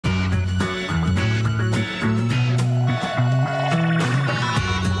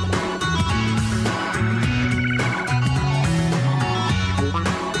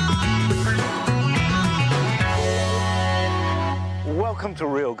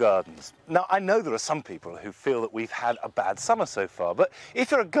gardens. Now, I know there are some people who feel that we've had a bad summer so far, but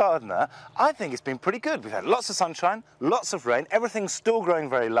if you're a gardener, I think it's been pretty good. We've had lots of sunshine, lots of rain, everything's still growing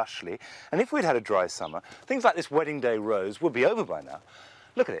very lushly, and if we'd had a dry summer, things like this wedding day rose would be over by now.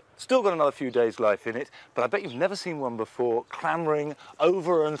 Look at it, still got another few days' life in it, but I bet you've never seen one before clambering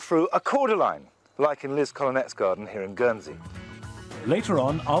over and through a cordyline, like in Liz Collenette's garden here in Guernsey. Later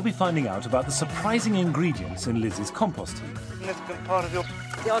on, I'll be finding out about the surprising ingredients in Liz's compost heap. Significant part of your...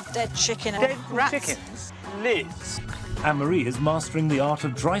 The odd dead chicken and dead rats. chickens? Liz! Anne-Marie is mastering the art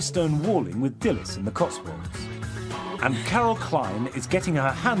of dry stone walling with Dilys in the Cotswolds. And Carol Klein is getting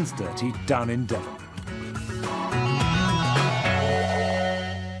her hands dirty down in Devon.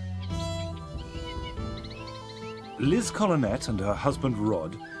 Liz Collenette and her husband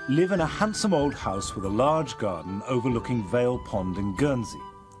Rod live in a handsome old house with a large garden overlooking Vale Pond in Guernsey.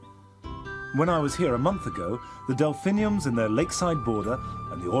 When I was here a month ago, the delphiniums in their lakeside border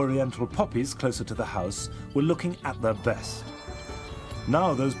and the oriental poppies closer to the house were looking at their best.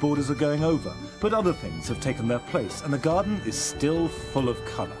 Now those borders are going over, but other things have taken their place and the garden is still full of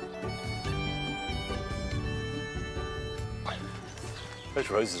colour. Those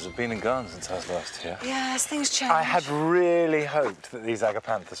roses have been in garden since I was last here. Yes, things change. I had really hoped that these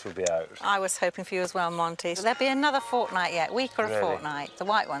agapanthus would be out. I was hoping for you as well, Monty. There'll be another fortnight yet, week or a Really? fortnight. The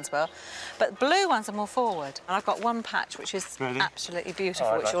white ones will. But blue ones are more forward. And I've got one patch which is absolutely beautiful,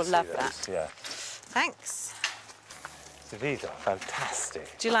 Oh, I'd which like you'll to see love those, that. Yeah. Thanks. So these are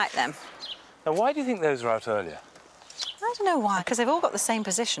fantastic. Do you like them? Now, why do you think those are out earlier? I don't know why, because they've all got the same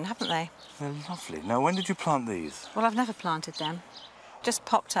position, haven't they? They're lovely. Now, when did you plant these? Well, I've never planted them. Just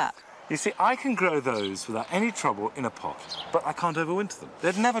popped up. You see, I can grow those without any trouble in a pot, but I can't overwinter them.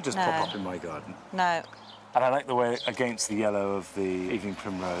 They'd never just pop up in my garden. No. And I like the way against the yellow of the evening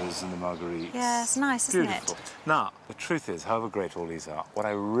primrose and the marguerites. Yeah, it's nice, isn't Beautiful. it? Now, the truth is, however great all these are, what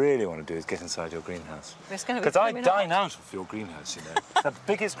I really want to do is get inside your greenhouse. It's going to be because I blooming dine hot. out of your greenhouse, you know. The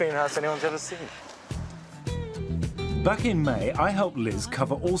biggest greenhouse anyone's ever seen. Back in May, I helped Liz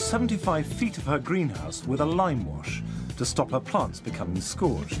cover all 75 feet of her greenhouse with a lime wash to stop her plants becoming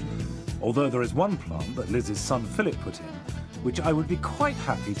scorched. Although there is one plant that Liz's son Philip put in, which I would be quite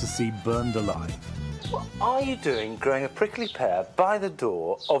happy to see burned alive. What are you doing growing a prickly pear by the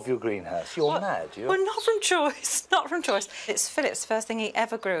door of your greenhouse? You're mad, you? Well, not from choice, not from choice. It's Philip's first thing he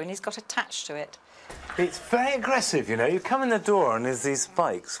ever grew and he's got attached to it. It's very aggressive, you know. You come in the door and there's these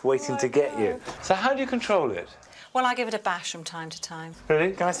spikes waiting to get you. So how do you control it? Well, I give it a bash from time to time.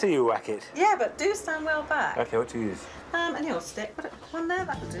 Really? Can I see you whack it? Yeah, but do stand well back. OK, what do you use? And your stick. One there,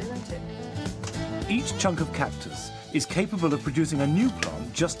 that'll do, won't it? Each chunk of cactus is capable of producing a new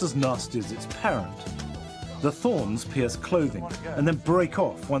plant just as nasty as its parent. The thorns pierce clothing and then break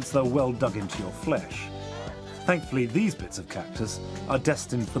off once they're well dug into your flesh. Thankfully, these bits of cactus are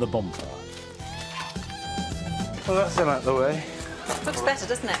destined for the bonfire. Well, that's them out the way. Looks better,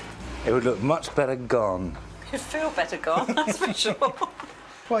 doesn't it? It would look much better gone. You'd feel better gone, that's for sure.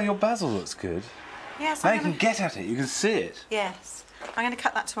 Well, your basil looks good. Yes, Now you can get at it, you can see it. Yes. I'm going to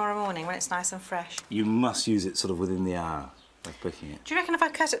cut that tomorrow morning when it's nice and fresh. You must use it sort of within the hour of picking it. Do you reckon if I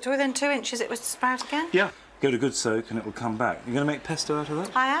cut it to within 2 inches it would sprout again? Yeah. Give it a good soak and it will come back. You're going to make pesto out of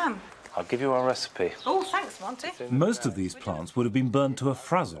that? I am. I'll give you our recipe. Oh, thanks, Monty. Most of these plants would have been burned to a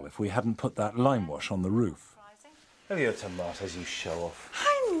frazzle if we hadn't put that lime wash on the roof. Have your tomatoes, you show off.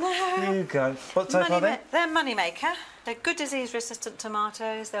 I know. You go. What type are they? They're moneymaker. They're good disease-resistant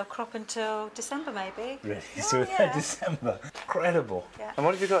tomatoes. They'll crop until December, maybe. Really? Oh, So yeah. they're December. Incredible. Yeah. And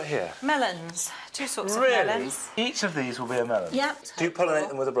what have you got here? Melons. 2 sorts of Really? melons. Each of these will be a melon? Yep. Do you pollinate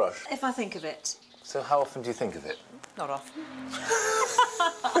them with a brush? If I think of it. So how often do you think of it? Not often.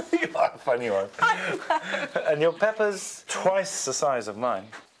 You are a funny one. And your peppers, twice the size of mine.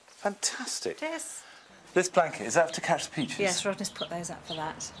 Fantastic. It is. This blanket, is that to catch the peaches? Yes, Rodney's put those up for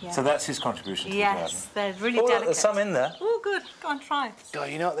that. Yeah. So that's his contribution to the garden? Yes, they're really Oh, look, delicate. there's some in there. Oh, good. Go on, try. God,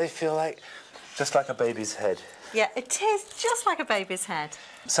 you know what they feel like? Just like a baby's head. Yeah, it is just like a baby's head.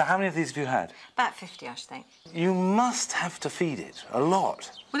 So how many of these have you had? About 50, I should think. You must have to feed it a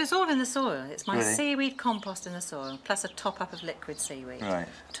lot. Well, it's all in the soil. It's my Really? seaweed compost in the soil, plus a top-up of liquid seaweed. Right.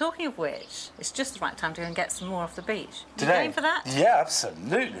 Talking of which, it's just the right time to go and get some more off the beach. Today? You game for that? Yeah,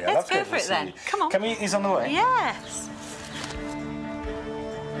 absolutely. I love Let's go getting for it to then. see you. Come on. Can we eat these on the way? Yes.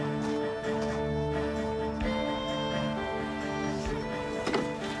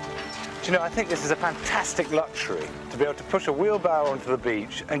 Do you know, I think this is a fantastic luxury to be able to push a wheelbarrow onto the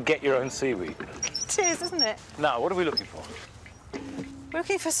beach and get your own seaweed. It is, isn't it? Now, what are we looking for? We're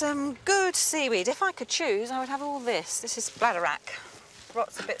looking for some good seaweed. If I could choose, I would have all this. This is bladderwrack.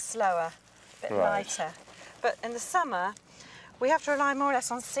 Rot's a bit slower, a bit Right. lighter. But in the summer, We have to rely more or less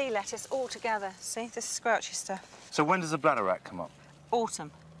on sea lettuce altogether. See, this is squelchy stuff. So when does the bladderwrack come up?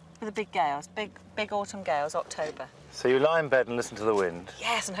 Autumn, with the big gales, big autumn gales, October. So you lie in bed and listen to the wind.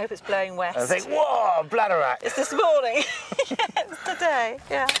 Yes, and hope it's blowing west. And think, whoa, bladderwrack. It's this morning. Yeah, it's today,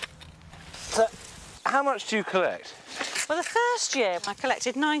 yeah. So how much do you collect? Well, the first year I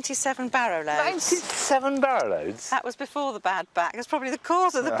collected 97 barrow loads. 97 barrow loads? That was before the bad back. It's probably the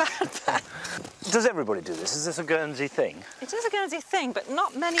cause of the bad back. Does everybody do this? Is this a Guernsey thing? It is a Guernsey thing, but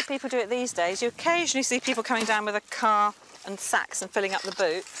not many people do it these days. You occasionally see people coming down with a car and sacks and filling up the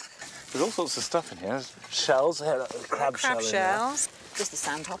boot. There's all sorts of stuff in here. There's shells, here, like the crab shells. There's the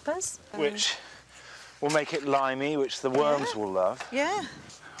sandhoppers. Which will make it limey, which the worms will love. Yeah.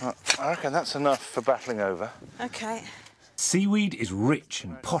 Well, I reckon that's enough for battling over. OK. Seaweed is rich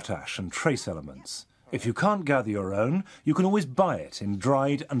in potash and trace elements. If you can't gather your own, you can always buy it in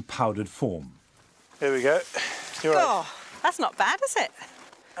dried and powdered form. Here we go. You're right. Oh, that's not bad, is it?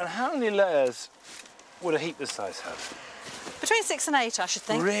 And how many layers would a heap this size have? Between 6 and 8, I should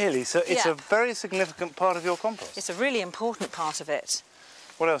think. Really? So it's Yeah. a very significant part of your compost? It's a really important part of it.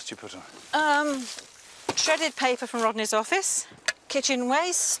 What else do you put on? Shredded paper from Rodney's office, kitchen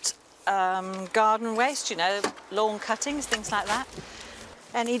waste, garden waste, you know, lawn cuttings, things like that.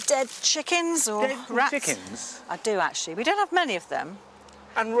 Any dead chickens or Dead rats? chickens? I do, actually. We don't have many of them.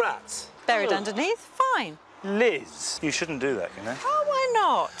 And rats? Buried Oh. underneath, fine. Liz, you shouldn't do that, you know. Oh, why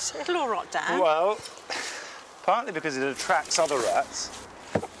not? It'll all rot down. Well, partly because it attracts other rats,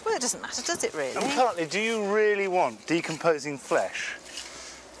 Well, it doesn't matter, does it, really? and partly, do you really want decomposing flesh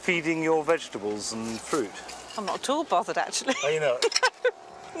feeding your vegetables and fruit? I'm not at all bothered, actually. Oh, you know.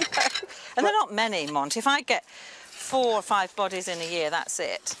 No. And they're not many, Monty. If I get 4 or 5 bodies in a year, that's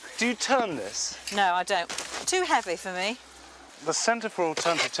it. Do you turn this? No, I don't. Too heavy for me. The Centre for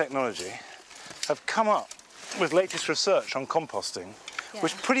Alternative Technology have come up with latest research on composting,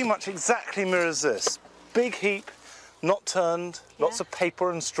 which pretty much exactly mirrors this. Big heap, not turned, lots of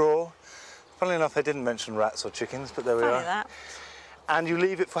paper and straw. Funnily enough, they didn't mention rats or chickens, but there we Funny are. that. And you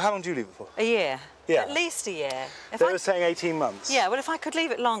leave it for, how long do you leave it for? A year. Yeah. At least a year. If They I... were saying 18 months. Yeah, well, if I could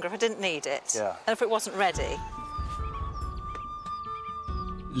leave it longer, if I didn't need it, Yeah. and if it wasn't ready.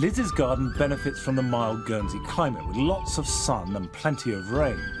 Liz's garden benefits from the mild Guernsey climate with lots of sun and plenty of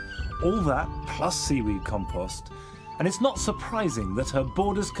rain. All that plus seaweed compost, and it's not surprising that her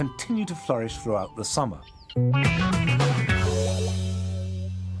borders continue to flourish throughout the summer.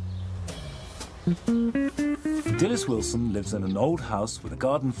 Dilys Wilson lives in an old house with a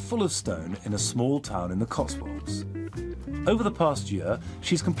garden full of stone in a small town in the Cotswolds. Over the past year,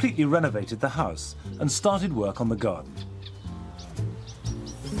 she's completely renovated the house and started work on the garden.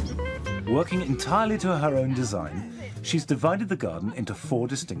 Working entirely to her own design, she's divided the garden into 4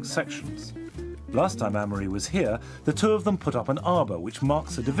 distinct sections. Last time Anne-Marie was here, the two of them put up an arbour which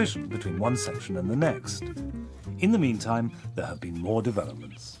marks a division between one section and the next. In the meantime, there have been more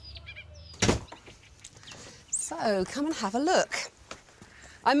developments. So, come and have a look.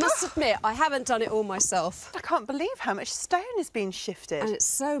 I must admit, I haven't done it all myself. I can't believe how much stone has been shifted. And it's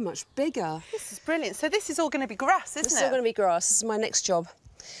so much bigger. This is brilliant. So this is all going to be grass, isn't It's it? still going to be grass. This is my next job,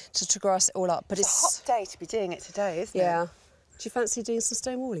 to grass it all up. But It's a hot day to be doing it today, isn't it? Yeah. Do you fancy doing some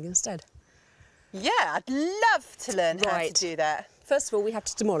stone walling instead? Yeah, I'd love to learn how to Right. do that. First of all, we have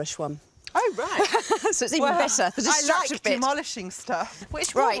to demolish one. Oh, right. So it's even better, the I destructive like bit. demolishing stuff.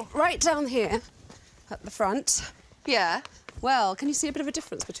 Which Right, wall? right down here at the front. Yeah. Well, can you see a bit of a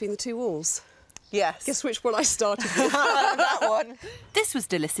difference between the two walls? Yes. Guess which one I started with? that one. This was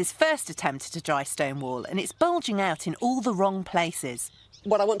Dilys's first attempt at a dry stone wall, and it's bulging out in all the wrong places.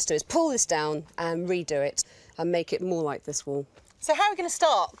 What I want to do is pull this down and redo it and make it more like this wall. So how are we going to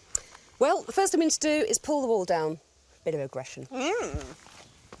start? Well, the first thing we need to do is pull the wall down. Bit of aggression.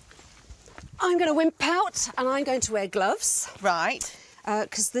 I'm going to wimp out and I'm going to wear gloves Right.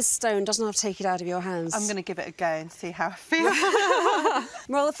 because this stone doesn't have to take it out of your hands. I'm going to give it a go and see how I feel.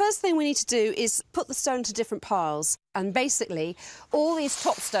 Well, the first thing we need to do is put the stone into different piles. And basically, all these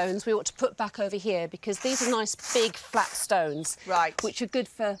top stones we ought to put back over here because these are nice, big, flat stones. Right. Which are good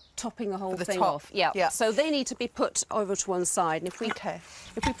for topping the whole the thing top. off. Yeah. Yeah. So they need to be put over to one side. And if we, OK.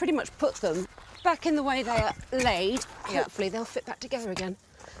 if we pretty much put them back in the way they are laid, Yeah. hopefully they'll fit back together again.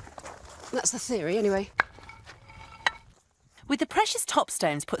 That's the theory, anyway. With the precious top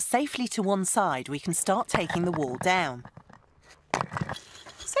stones put safely to one side, we can start taking the wall down.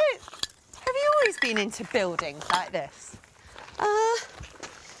 So, have you always been into building like this? Yeah,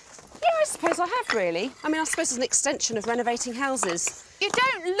 I suppose I have, really. I mean, I suppose it's an extension of renovating houses. You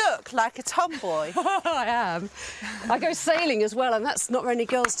don't look like a tomboy. I am. I go sailing as well, and that's not many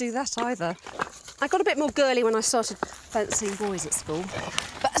girls do that either. I got a bit more girly when I started fancying boys at school.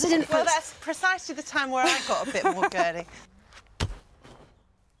 But as I didn't Well, that's precisely the time where I got a bit more girly.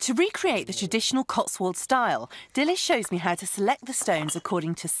 To recreate the traditional Cotswold style, Dilys shows me how to select the stones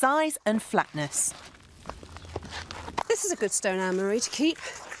according to size and flatness. This is a good stone, Anne-Marie, to keep.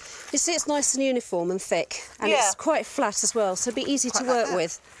 You see, it's nice and uniform and thick, and it's quite flat as well, so it'll be easy to work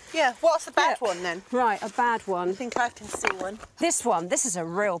with. Yeah, what's a bad one then? Right, a bad one. I think I can see one. This one, this is a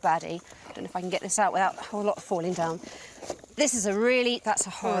real baddie. I don't know if I can get this out without a whole lot falling down. This is a really, that's a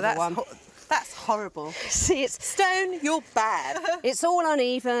horrible one. That's horrible. See, it's... Stone, you're bad. It's all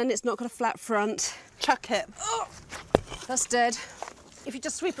uneven, it's not got a flat front. Chuck it. Oh, that's dead. If you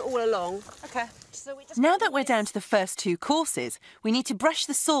just sweep it all along. OK. So we just Now that we're down to the first 2 courses, we need to brush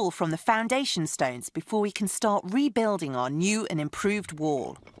the soil from the foundation stones before we can start rebuilding our new and improved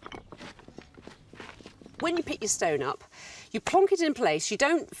wall. When you pick your stone up, you plonk it in place, you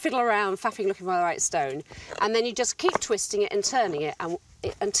don't fiddle around faffing looking for the right stone, and then you just keep twisting it and turning it,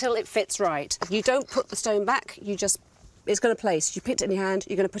 until it fits right. You don't put the stone back, you just, it's going to place. You picked it in your hand,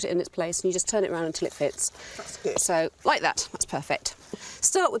 you're going to put it in its place, and you just turn it around until it fits. That's good. So, like that, that's perfect.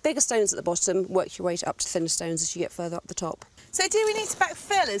 Start with bigger stones at the bottom, work your way up to thinner stones as you get further up the top. So do we need to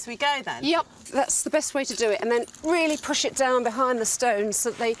backfill as we go then? Yep, that's the best way to do it, and then really push it down behind the stones so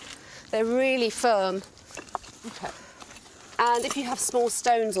that they're really firm. OK. And if you have small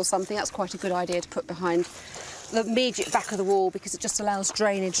stones or something, that's quite a good idea to put behind the immediate back of the wall because it just allows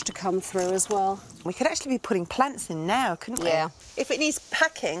drainage to come through as well. We could actually be putting plants in now, couldn't we? Yeah. If it needs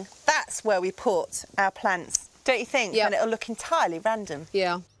packing, that's where we put our plants, don't you think? Yeah. And it'll look entirely random.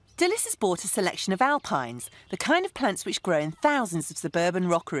 Yeah. Dilys has bought a selection of alpines, the kind of plants which grow in thousands of suburban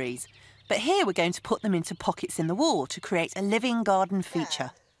rockeries. But here we're going to put them into pockets in the wall to create a living garden feature.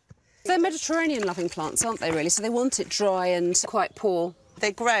 They're Mediterranean-loving plants, aren't they, really? So they want it dry and quite poor.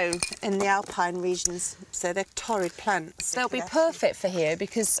 They grow in the alpine regions, so they're torrid plants. They'll be perfect for here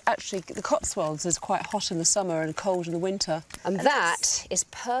because, actually, the Cotswolds is quite hot in the summer and cold in the winter. And that is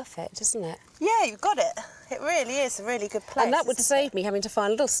perfect, isn't it? Yeah, you've got it. It really is a really good place. And that would save me having to find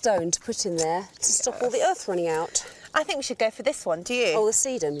a little stone to put in there to stop all the earth running out. I think we should go for this one, do you? Oh, the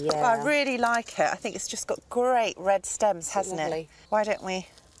sedum, yeah. I really like it. I think it's just got great red stems, hasn't lovely. it? Why don't we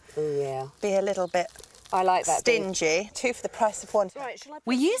Oh, yeah. be a little bit I like that. stingy? 2 for the price of 1. Right, shall I...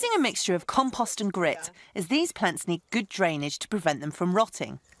 We're using a mixture of compost and grit, as these plants need good drainage to prevent them from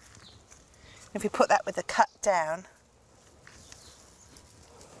rotting. If we put that with the cut down.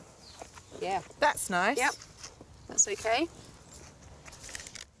 Yeah. That's nice. Yep. That's okay.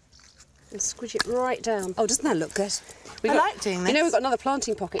 And squidge it right down. Oh, doesn't that look good? I like doing this. You know, we've got another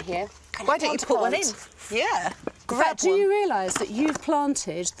planting pocket here. Why don't you put one in? Yeah. In Grab fact, do one. you realise that you've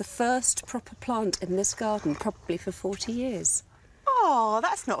planted the first proper plant in this garden probably for 40 years? Oh,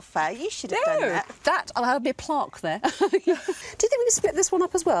 that's not fair. You should have done that. I'll have a plaque there. Do you think we can split this one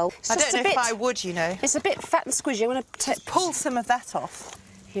up as well? It's I just don't a know bit, if I would, you know. It's a bit fat and squishy. I want to Pull some of that off.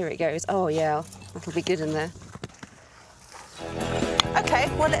 Here it goes. Oh, yeah. That'll be good in there. OK,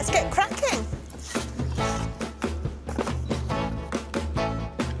 well, let's get cracking.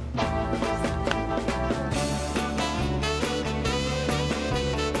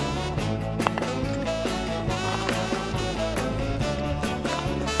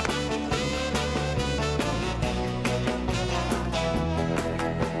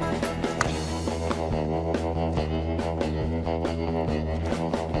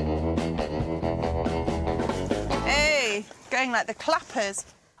 Going like the clappers.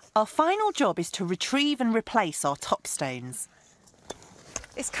 Our final job is to retrieve and replace our top stones.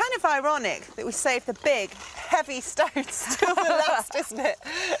 It's kind of ironic that we saved the big, heavy stones till the last, isn't it?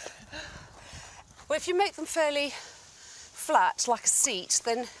 Well, if you make them fairly flat, like a seat,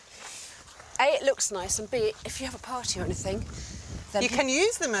 then A, it looks nice, and B, if you have a party or anything, then... You can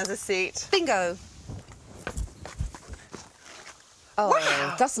use them as a seat. Bingo! Oh,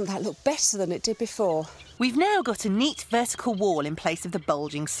 wow. Doesn't that look better than it did before? We've now got a neat vertical wall in place of the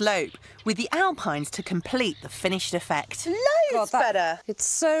bulging slope, with the alpines to complete the finished effect. Loads better. It's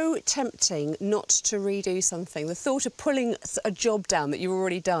so tempting not to redo something. The thought of pulling a job down that you've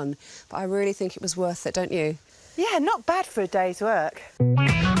already done, but I really think it was worth it, don't you? Yeah, not bad for a day's work.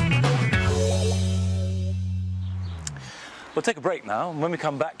 We'll take a break now, and when we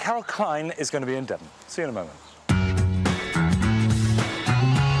come back, Carol Klein is going to be in Devon. See you in a moment.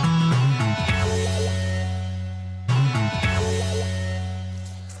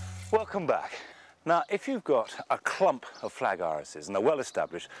 Welcome back. Now, if you've got a clump of flag irises and they're well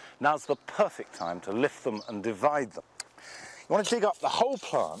established, now's the perfect time to lift them and divide them. You want to dig up the whole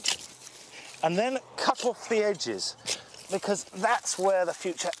plant and then cut off the edges because that's where the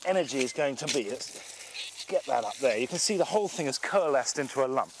future energy is going to be. Let's get that up there. You can see the whole thing has coalesced into a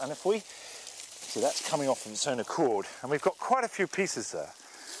lump. And if we, see that's coming off of its own accord, and we've got quite a few pieces there.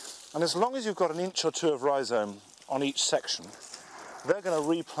 And as long as you've got an inch or two of rhizome on each section, they're going to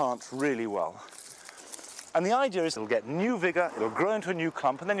replant really well. And the idea is it'll get new vigour, it'll grow into a new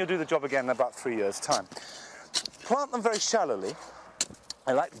clump, and then you'll do the job again in about 3 years' time. Plant them very shallowly.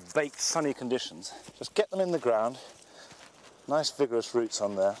 I like baked, sunny conditions. Just get them in the ground, nice vigorous roots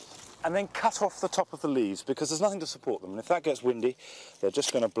on there, and then cut off the top of the leaves because there's nothing to support them. And if that gets windy, they're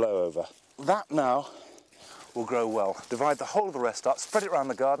just going to blow over. That now will grow well. Divide the whole of the rest up, spread it around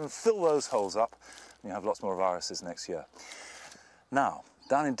the garden, fill those holes up, and you'll have lots more of irises next year. Now,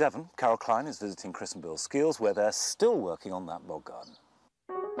 down in Devon, Carol Klein is visiting Chris and Bill Skeels, where they're still working on that bog garden.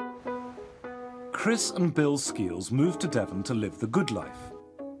 Chris and Bill Skeels moved to Devon to live the good life.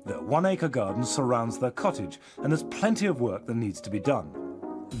 Their 1 acre garden surrounds their cottage, and there's plenty of work that needs to be done.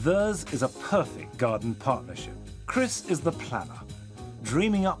 Theirs is a perfect garden partnership. Chris is the planner,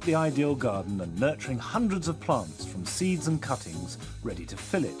 dreaming up the ideal garden and nurturing hundreds of plants from seeds and cuttings ready to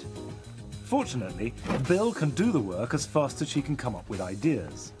fill it. Fortunately, Bill can do the work as fast as she can come up with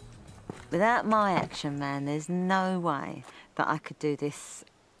ideas. Without my action man, there's no way that I could do this,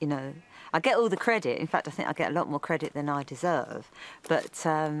 you know. I get all the credit. In fact, I think I get a lot more credit than I deserve. But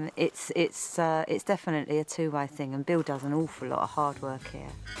it's definitely a two-way thing, and Bill does an awful lot of hard work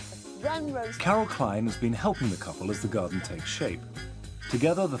here. Carol Klein has been helping the couple as the garden takes shape.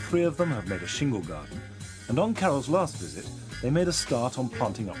 Together, the three of them have made a shingle garden, and on Carol's last visit, they made a start on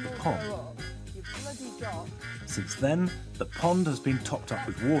planting up the pond. Since then, the pond has been topped up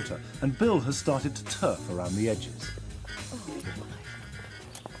with water, and Bill has started to turf around the edges.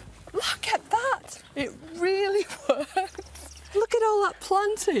 Look at that! It really works! Look at all that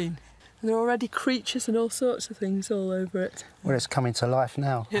planting! And there are already creatures and all sorts of things all over it. Well, it's coming to life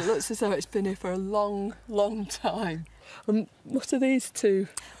now. It looks as though it's been here for a long, long time. And what are these two?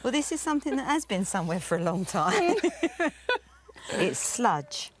 Well, this is something that has been somewhere for a long time. It's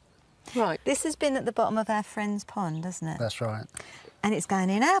sludge. Right. This has been at the bottom of our friend's pond, hasn't it? That's right. And it's going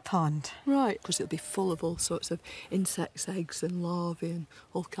in our pond. Right, because it'll be full of all sorts of insects, eggs and larvae and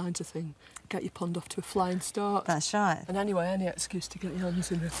all kinds of things. Get your pond off to a flying start. That's right. And anyway, any excuse to get your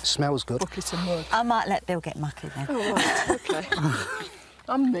hands in a Smells good. bucket of mud. I might let Bill get mucky then. Oh, right, OK.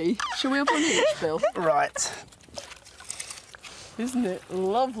 And me. Shall we have one each, Bill? Right. Isn't it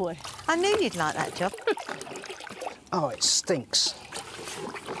lovely? I knew you'd like that job. Oh, it stinks.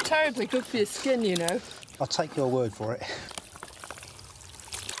 Terribly good for your skin, you know. I'll take your word for it.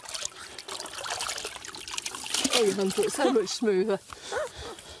 Oh, your hands look so much smoother.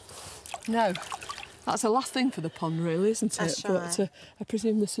 No, that's the last thing for the pond, really, isn't it? That's right. But I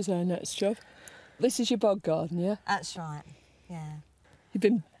presume this is our next job. This is your bog garden, yeah? That's right, yeah. You've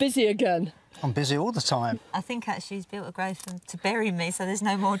been busy again. I'm busy all the time. I think actually he's built a grave to bury me, so there's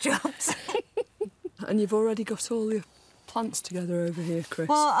no more jobs. And you've already got all your plants together over here, Chris.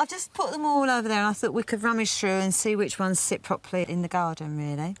 Well, I just put them all over there and I thought we could rummage through and see which ones sit properly in the garden,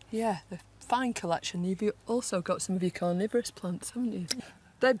 really. Yeah, the fine collection. You've also got some of your carnivorous plants, haven't you?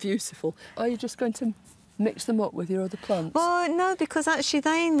 They're beautiful. Are you just going to mix them up with your other plants? Well, no, because actually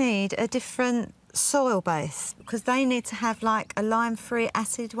they need a different soil base, because they need to have like a lime-free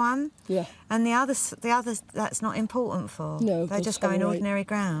acid one. Yeah. And the others that's not important for. No, they just go in ordinary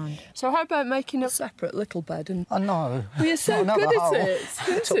ground. So how about making a separate little bed and... I know. Well, you're so Not good another at hole. it.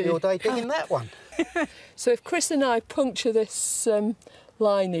 It took me all day digging that one. So if Chris and I puncture this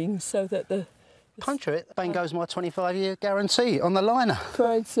lining so that the... Puncture it, bang goes my 25-year guarantee on the liner.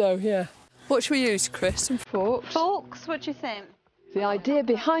 Afraid so, yeah. What should we use, Chris? Some forks? Forks, what do you think? The idea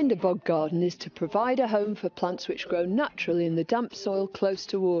behind a bog garden is to provide a home for plants which grow naturally in the damp soil close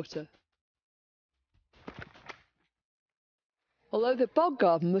to water. Although the bog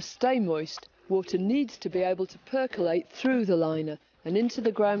garden must stay moist, water needs to be able to percolate through the liner and into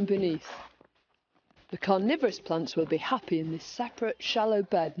the ground beneath. The carnivorous plants will be happy in this separate, shallow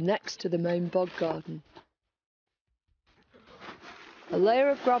bed next to the main bog garden. A layer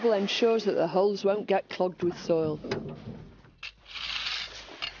of gravel ensures that the holes won't get clogged with soil.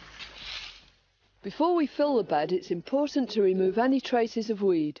 Before we fill the bed, it's important to remove any traces of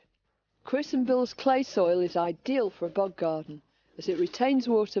weed. Chris and Bill's clay soil is ideal for a bog garden, as it retains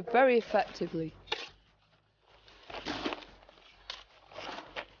water very effectively.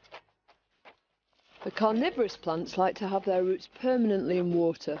 The carnivorous plants like to have their roots permanently in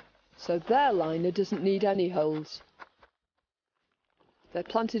water, so their liner doesn't need any holes. They're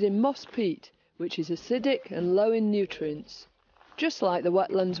planted in moss peat, which is acidic and low in nutrients, just like the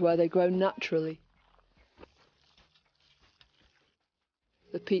wetlands where they grow naturally.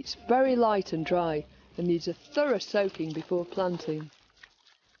 The peat's very light and dry and needs a thorough soaking before planting.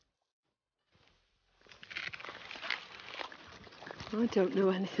 I don't know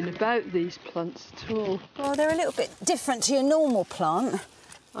anything about these plants at all. Well, they're a little bit different to your normal plant.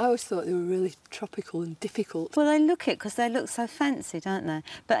 I always thought they were really tropical and difficult. Well, they look it because they look so fancy, don't they?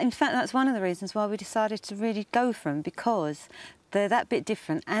 But in fact, that's one of the reasons why we decided to really go for them, because they're that bit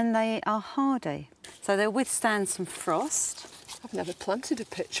different and they are hardy. So they'll withstand some frost. I've never planted a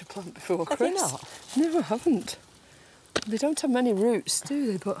pitcher plant before, Chris. Have you not? No, I haven't. They don't have many roots,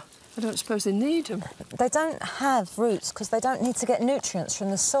 do they? But I don't suppose they need them. They don't have roots because they don't need to get nutrients from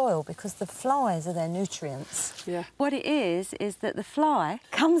the soil, because the flies are their nutrients. Yeah. What it is that the fly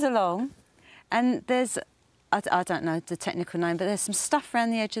comes along and there's, I don't know the technical name, but there's some stuff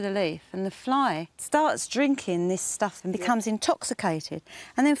around the edge of the leaf, and the fly starts drinking this stuff and becomes intoxicated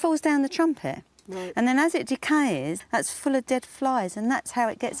and then falls down the trumpet. Right. And then as it decays, that's full of dead flies, and that's how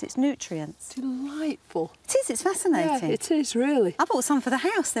it gets its nutrients. Delightful. It is, it's fascinating. Yeah, it is, really. I bought some for the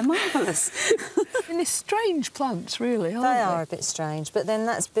house, they're marvellous. And they're strange plants, really, aren't they? They are a bit strange, but then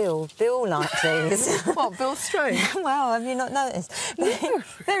that's Bill. Bill liked these. What, Bill Strange? Well, have you not noticed? No.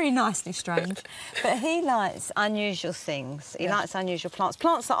 Very nicely strange. But he likes unusual things. He likes unusual plants.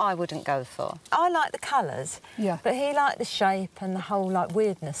 Plants that I wouldn't go for. I like the colours, Yeah. but he liked the shape and the whole, like,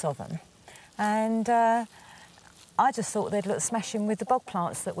 weirdness of them. And I just thought they'd look smashing with the bog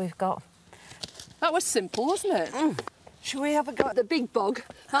plants that we've got. That was simple, wasn't it? Shall we have a go at the big bog?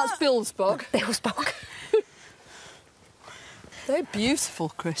 That's Bill's bog. Bill's bog. They're beautiful,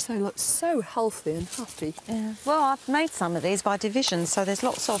 Chris. They look so healthy and happy. Yeah. Well, I've made some of these by division, so there's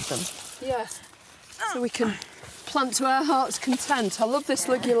lots of them. Yeah. So we can plant to our heart's content. I love this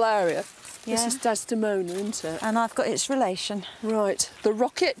ligularia. Yeah. This is Desdemona, isn't it? And I've got its relation. Right. The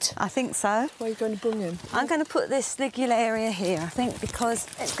rocket? I think so. Where are you going to bung in? I'm going to put this ligularia here, I think, because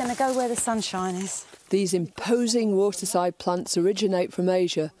it's going to go where the sunshine is. These imposing waterside plants originate from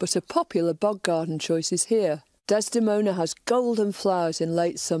Asia, but a popular bog garden choice is here. Desdemona has golden flowers in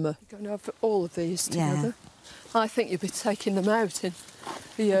late summer. You're going to have all of these together? Yeah. I think you'll be taking them out in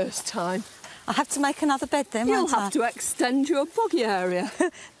a year's time. I have to make another bed then, You'll won't I? have to extend your boggy area.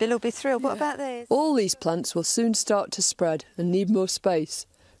 Bill will be thrilled. What about these? All these plants will soon start to spread and need more space.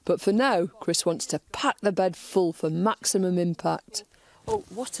 But for now, Chris wants to pack the bed full for maximum impact. Oh,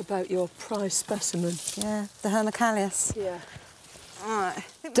 what about your prize specimen? Yeah, the Hermocallius. Yeah. Right.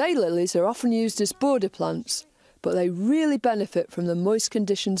 Daylilies are often used as border plants, but they really benefit from the moist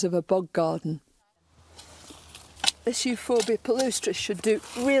conditions of a bog garden. This Euphorbia palustris should do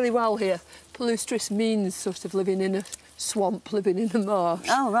really well here. Palustris means sort of living in a swamp, living in a marsh.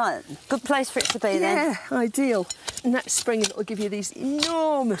 Oh, right. Good place for it to be then. Yeah, ideal. Next spring it'll give you these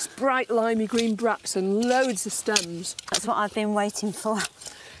enormous bright limey green bracts and loads of stems. That's what I've been waiting for.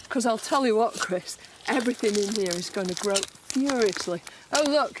 Because I'll tell you what, Chris, everything in here is going to grow furiously. Oh,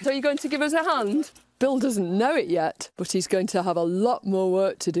 look, are you going to give us a hand? Bill doesn't know it yet, but he's going to have a lot more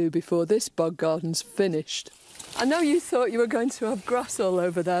work to do before this bog garden's finished. I know you thought you were going to have grass all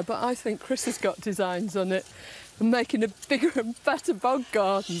over there, but I think Chris has got designs on it and making a bigger and better bog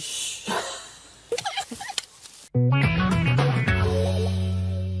garden.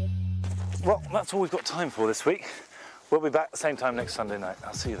 Well, that's all we've got time for this week. We'll be back the same time next Sunday night.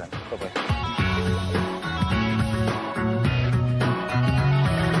 I'll see you then. Bye-bye.